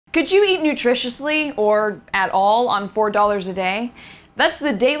Could you eat nutritiously or at all on $4 a day? That's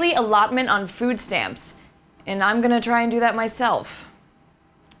the daily allotment on food stamps. And I'm gonna try and do that myself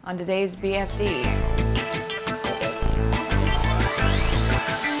on today's BFD.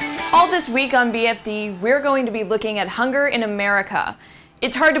 All this week on BFD, we're going to be looking at hunger in America.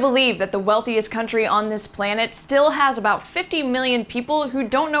 It's hard to believe that the wealthiest country on this planet still has about 50 million people who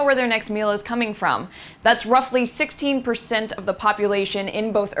don't know where their next meal is coming from. That's roughly 16% of the population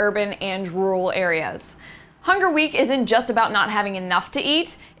in both urban and rural areas. Hunger Week isn't just about not having enough to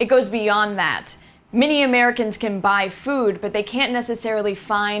eat, it goes beyond that. Many Americans can buy food, but they can't necessarily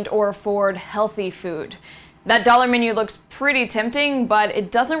find or afford healthy food. That dollar menu looks pretty tempting, but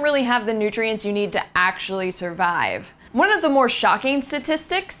it doesn't really have the nutrients you need to actually survive. One of the more shocking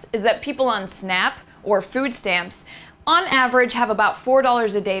statistics is that people on SNAP, or food stamps, on average have about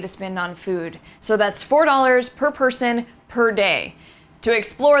 $4 a day to spend on food. So that's $4 per person per day. To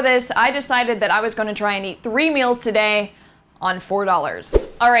explore this, I decided that I was going to try and eat 3 meals today on $4.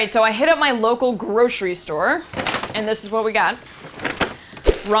 Alright, so I hit up my local grocery store, and this is what we got.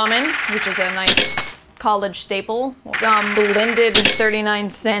 Ramen, which is a nice college staple. Some blended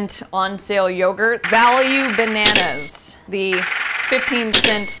 39-cent on sale yogurt. Value bananas. The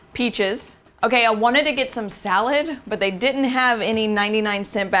 15-cent peaches. Okay, I wanted to get some salad, but they didn't have any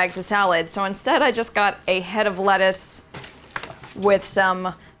 99-cent bags of salad, so instead I just got a head of lettuce with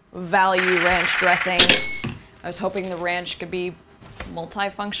some value ranch dressing. I was hoping the ranch could be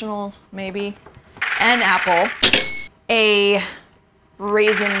multifunctional, maybe. An apple. A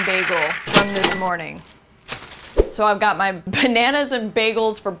raisin bagel from this morning. So I've got my bananas and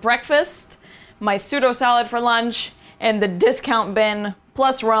bagels for breakfast, my pseudo salad for lunch, and the discount bin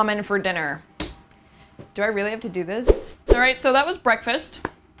plus ramen for dinner. Do I really have to do this? All right, so that was breakfast.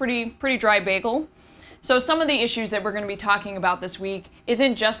 Pretty dry bagel. So some of the issues that we're going to be talking about this week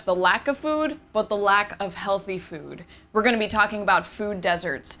isn't just the lack of food, but the lack of healthy food. We're going to be talking about food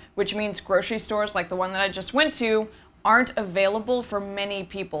deserts, which means grocery stores like the one that I just went to aren't available for many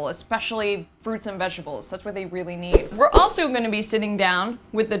people, especially fruits and vegetables. That's what they really need. We're also going to be sitting down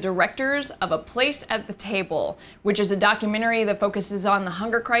with the directors of A Place at the Table, which is a documentary that focuses on the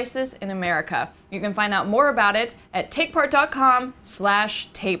hunger crisis in America. You can find out more about it at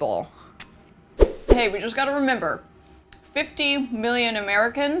takepart.com/table. Hey, we just gotta remember, 50 million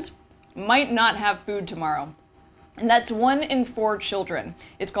Americans might not have food tomorrow. And that's 1 in 4 children.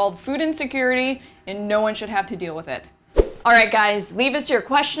 It's called food insecurity, and no one should have to deal with it. All right, guys, leave us your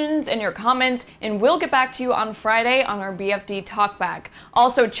questions and your comments, and we'll get back to you on Friday on our BFD Talkback.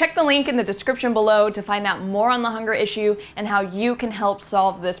 Also, check the link in the description below to find out more on the hunger issue and how you can help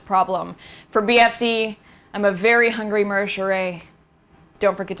solve this problem. For BFD, I'm a very hungry Marisha Ray.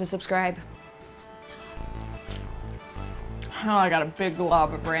 Don't forget to subscribe. Oh, I got a big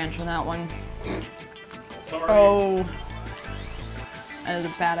glob of ranch in that one. Sorry. Oh, that is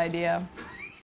a bad idea.